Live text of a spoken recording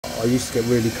I used to get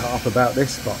really cut up about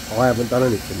this, but I haven't done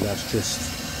anything. That's just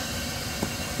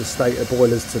the state of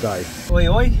boilers today. Oi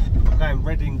oi, I'm going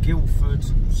Reading, Guildford,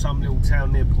 some little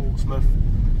town near Portsmouth.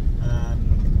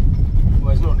 Well,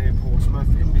 it's not near Portsmouth,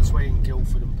 in between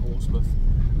Guildford and Portsmouth.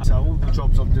 So all the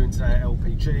jobs I'm doing today are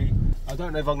LPG. I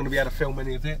don't know if I'm going to be able to film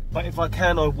any of it, but if I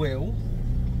can, I will.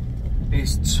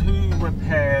 It's 2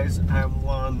 repairs and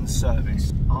 1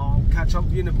 service. I'll catch up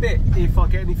with you in a bit if I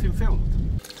get anything filmed.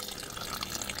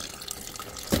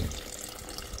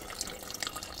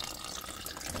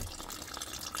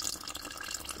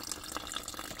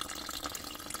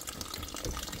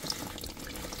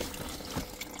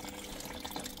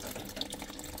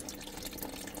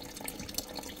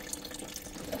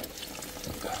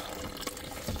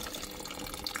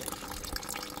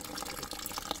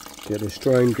 Get this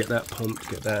drain, get that pumped,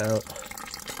 get that out.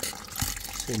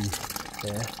 It's in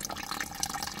there.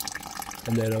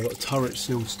 And then I've got a turret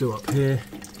seal still up here.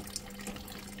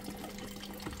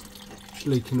 It's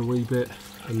leaking a wee bit.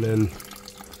 And then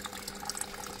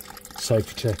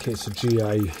safety check, it's a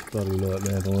GA bloody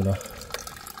nightmare boiler.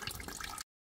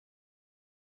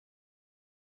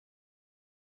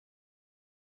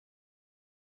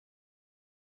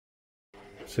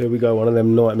 So here we go, one of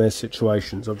them nightmare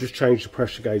situations. I've just changed the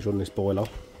pressure gauge on this boiler.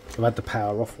 I've had the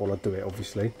power off while I do it,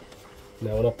 obviously.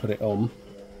 Now when I put it on,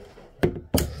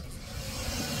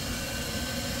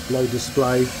 no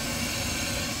display,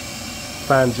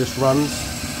 fan just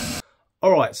runs.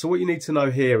 Alright, so what you need to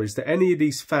know here is that any of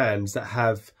these fans that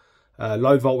have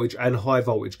low voltage and high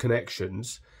voltage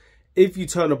connections, if you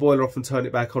turn a boiler off and turn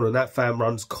it back on and that fan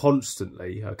runs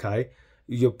constantly, okay,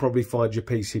 you'll probably find your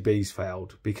PCB's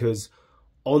failed, because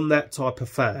on that type of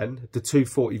fan, the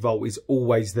 240 volt is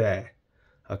always there,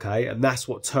 okay? And that's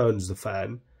what turns the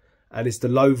fan. And it's the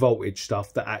low voltage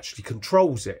stuff that actually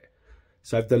controls it.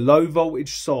 So if the low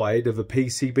voltage side of a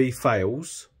PCB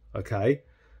fails, okay,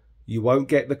 you won't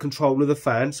get the control of the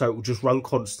fan, so it will just run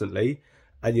constantly.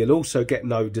 And you'll also get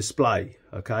no display,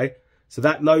 okay? So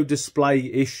that no display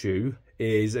issue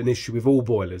is an issue with all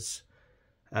boilers.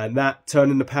 And that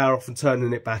turning the power off and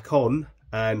turning it back on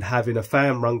and having a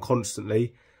fan run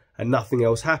constantly and nothing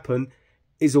else happen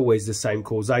is always the same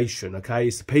causation, okay?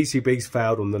 It's the PCB's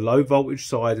failed on the low voltage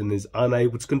side and is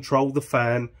unable to control the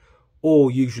fan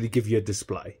or usually give you a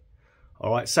display.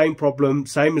 All right, same problem,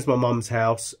 same as my mum's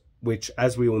house, which,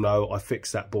 as we all know, I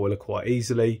fixed that boiler quite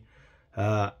easily.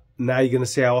 Now you're going to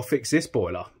see how I fix this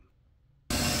boiler.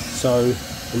 So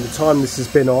in the time this has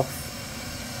been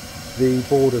off, the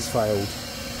board has failed.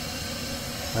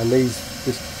 And these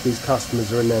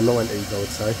customers are in their 90s, I would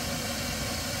say.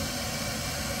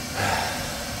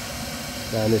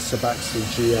 And it's a Baxi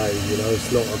GA, you know,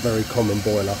 it's not a very common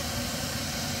boiler.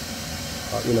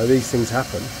 But, you know, these things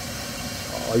happen.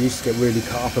 I used to get really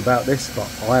cut up about this, but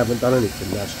I haven't done anything.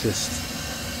 That's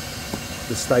just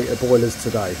the state of boilers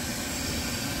today.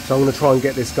 So I'm going to try and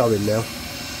get this going now.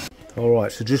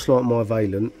 Alright, so just like my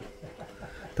Vaillant,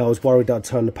 I was worried that I'd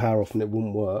turn the power off and it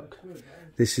wouldn't work.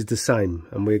 This is the same,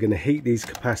 and we're going to heat these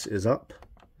capacitors up,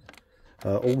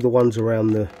 all the ones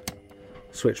around the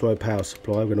switch mode power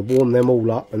supply. We're going to warm them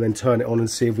all up and then turn it on and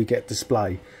see if we get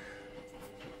display.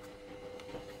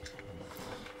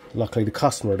 Luckily the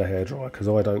customer had a hairdryer, because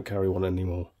I don't carry one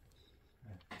anymore.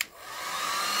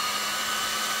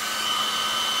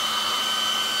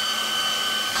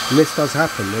 And this does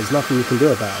happen, there's nothing you can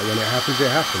do about it. When it happens, it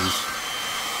happens.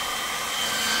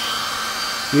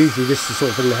 Usually this is the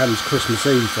sort of thing that happens Christmas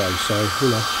Eve though, so,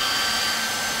 you know,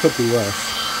 could be worse.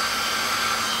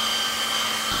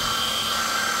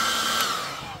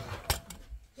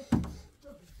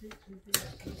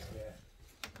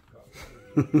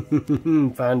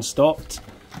 Fan stopped.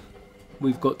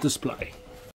 We've got display.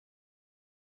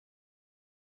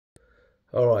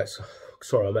 Alright, so,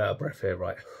 sorry, I'm out of breath here,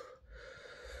 right.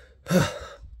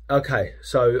 Okay,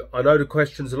 so I know the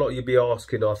questions a lot of you be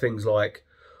asking are things like,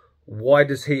 why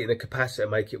does heating a capacitor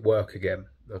make it work again?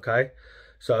 Okay,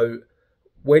 so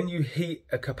when you heat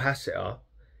a capacitor,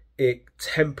 it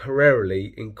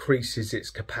temporarily increases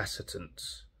its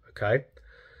capacitance. Okay,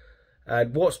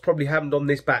 and what's probably happened on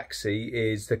this Baxi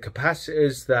is the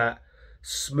capacitors that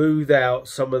smooth out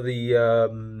some of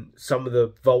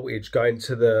the voltage going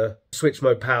to the switch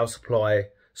mode power supply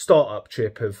startup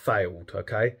chip have failed.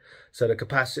 Okay, so the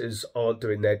capacitors aren't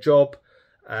doing their job,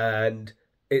 and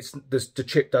the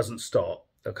chip doesn't start.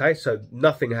 Okay, so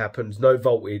nothing happens, no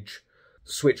voltage,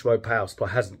 switch mode power supply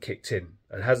hasn't kicked in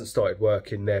and hasn't started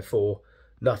working, therefore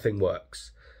nothing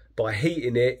works. By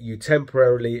heating it, you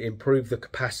temporarily improve the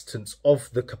capacitance of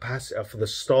the capacitor for the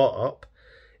startup.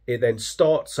 it then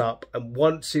starts up, and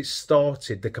once it's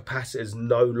started, the capacitor is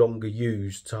no longer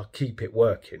used to keep it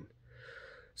working.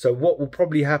 So what will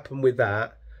probably happen with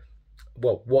that,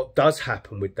 well, what does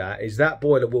happen with that is that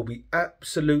boiler will be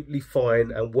absolutely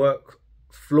fine and work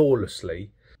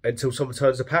flawlessly until someone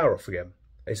turns the power off again.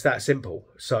 It's that simple.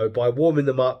 So by warming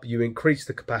them up, you increase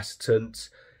the capacitance,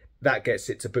 that gets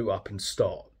it to boot up and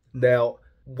start. Now,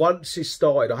 once it's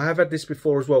started, I have had this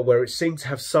before as well, where it seems to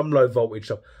have some low voltage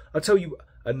stuff. I'll tell you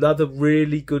another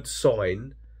really good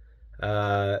sign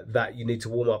that you need to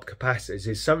warm up capacitors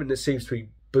is something that seems to be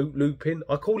boot looping.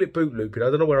 I call it boot looping. I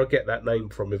don't know where I get that name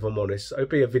from, if I'm honest. It'll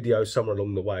be a video somewhere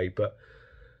along the way. But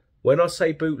when I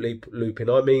say boot looping,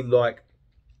 I mean like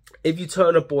if you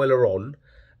turn a boiler on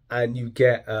and you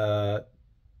get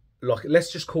like,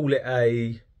 let's just call it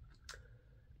a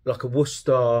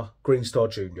Worcester Green Star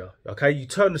Junior. Okay, you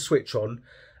turn the switch on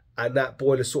and that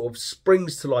boiler sort of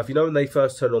springs to life. You know, when they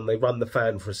first turn on, they run the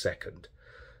fan for a second.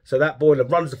 So that boiler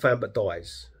runs the fan but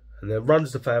dies. And then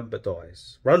runs the fan but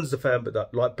dies. Runs the fan but dies.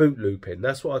 Like boot looping.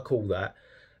 That's what I call that.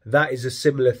 That is a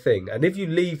similar thing. And if you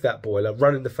leave that boiler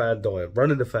running the fan, dying,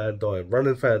 running the fan, dying,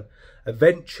 running the fan,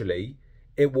 eventually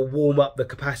it will warm up the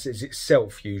capacitors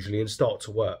itself usually and start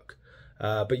to work.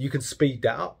 But you can speed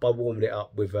that up by warming it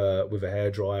up with a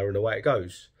hairdryer, and away it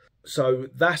goes. So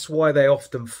that's why they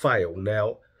often fail.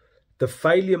 Now, the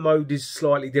failure mode is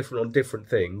slightly different on different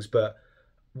things, but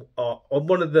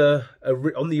on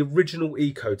the original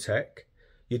Ecotech,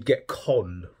 you'd get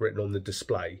Con written on the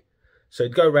display. So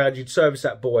you'd go around, you'd service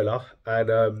that boiler,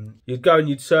 and you'd go and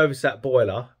you'd service that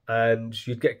boiler, and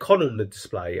you'd get Con on the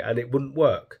display, and it wouldn't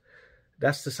work.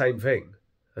 That's the same thing.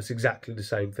 That's exactly the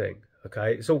same thing.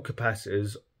 Okay, it's all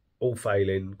capacitors, all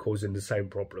failing, causing the same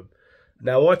problem.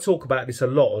 Now, I talk about this a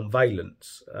lot on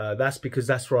Vaillants. That's because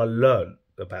that's where I learned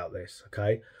about this.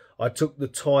 Okay, I took the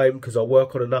time, because I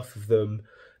work on enough of them,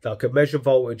 that I could measure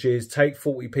voltages, take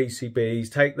 40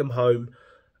 PCBs, take them home,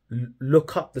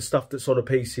 look up the stuff that's on a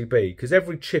PCB, because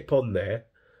every chip on there,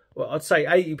 well, I'd say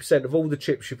 80% of all the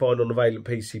chips you find on a Vaillant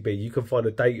PCB, you can find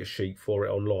a data sheet for it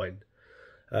online.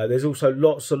 There's also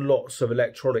lots and lots of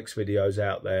electronics videos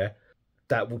out there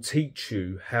that will teach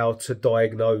you how to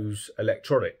diagnose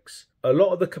electronics. A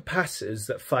lot of the capacitors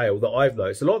that fail, that I've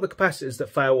noticed, a lot of the capacitors that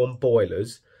fail on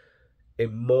boilers,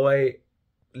 in my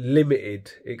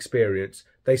limited experience,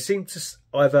 they seem to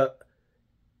either,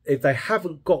 if they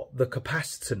haven't got the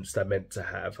capacitance they're meant to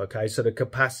have, okay, so the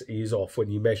capacity is off when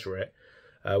you measure it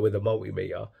with a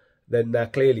multimeter, then they're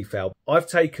clearly failed. I've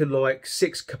taken like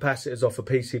 6 capacitors off a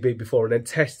PCB before and then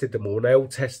tested them all, and they all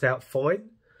test out fine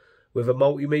with a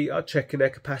multimeter, checking their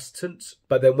capacitance.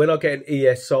 But then when I get an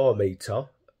ESR meter,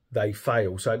 they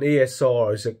fail. So an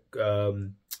ESR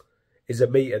is a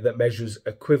meter that measures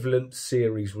equivalent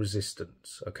series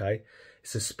resistance, okay?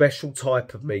 It's a special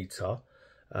type of meter,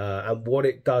 and what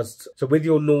it does, so with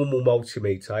your normal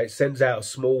multimeter, it sends out a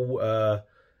small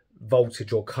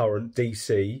voltage or current,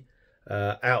 DC,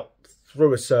 out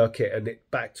through a circuit and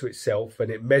it back to itself, and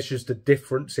it measures the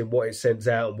difference in what it sends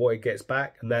out and what it gets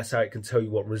back, and that's how it can tell you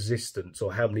what resistance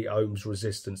or how many ohms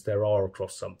resistance there are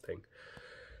across something.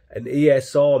 An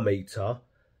ESR meter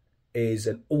is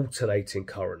an alternating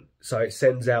current, so it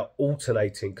sends out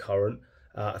alternating current,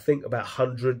 I think about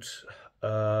 100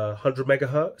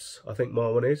 megahertz, I think my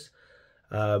one is.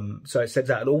 So it sends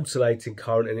out an alternating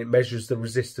current and it measures the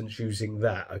resistance using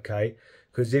that, okay?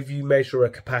 Because if you measure a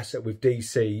capacitor with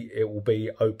DC, it will be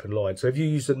open line. So if you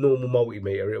use a normal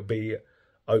multimeter, it'll be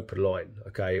open line,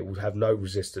 okay? It will have no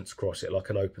resistance across it, like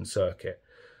an open circuit.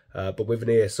 But with an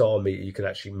ESR meter, you can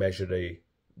actually measure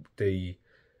the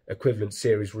equivalent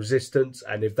series resistance.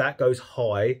 And if that goes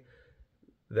high,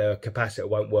 the capacitor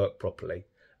won't work properly.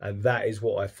 And that is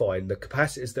what I find. The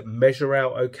capacitors that measure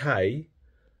out okay,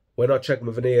 when I check them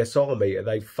with an ESR meter,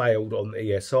 they failed on the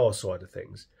ESR side of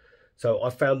things. So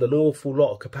I found an awful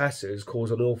lot of capacitors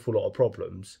cause an awful lot of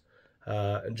problems.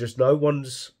 And just no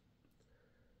one's...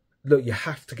 Look, you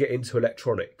have to get into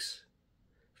electronics.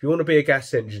 If you want to be a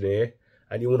gas engineer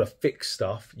and you want to fix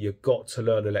stuff, you've got to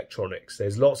learn electronics.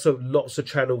 There's lots of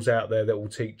channels out there that will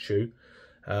teach you.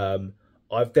 I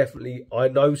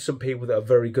know some people that are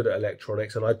very good at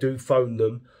electronics, and I do phone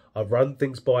them. I run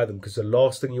things by them, because the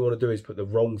last thing you want to do is put the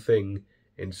wrong thing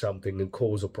in something and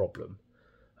cause a problem.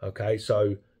 Okay,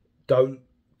 so don't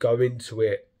go into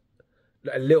it.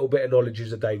 A little bit of knowledge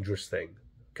is a dangerous thing.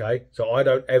 Okay, so I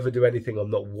don't ever do anything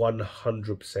I'm not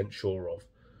 100% sure of.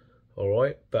 All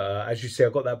right, but as you see,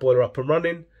 I've got that boiler up and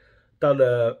running.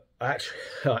 I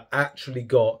actually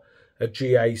got a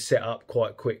GA set up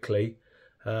quite quickly.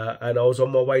 And I was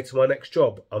on my way to my next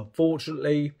job.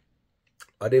 Unfortunately,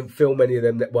 I didn't film any of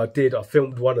them. Well, I did. I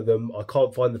filmed one of them. I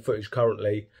can't find the footage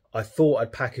currently. I thought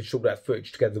I'd packaged all that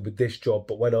footage together with this job,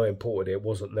 but when I imported it, it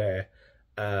wasn't there.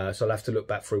 So I'll have to look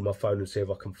back through my phone and see if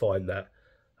I can find that.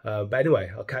 But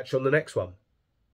anyway, I'll catch you on the next one.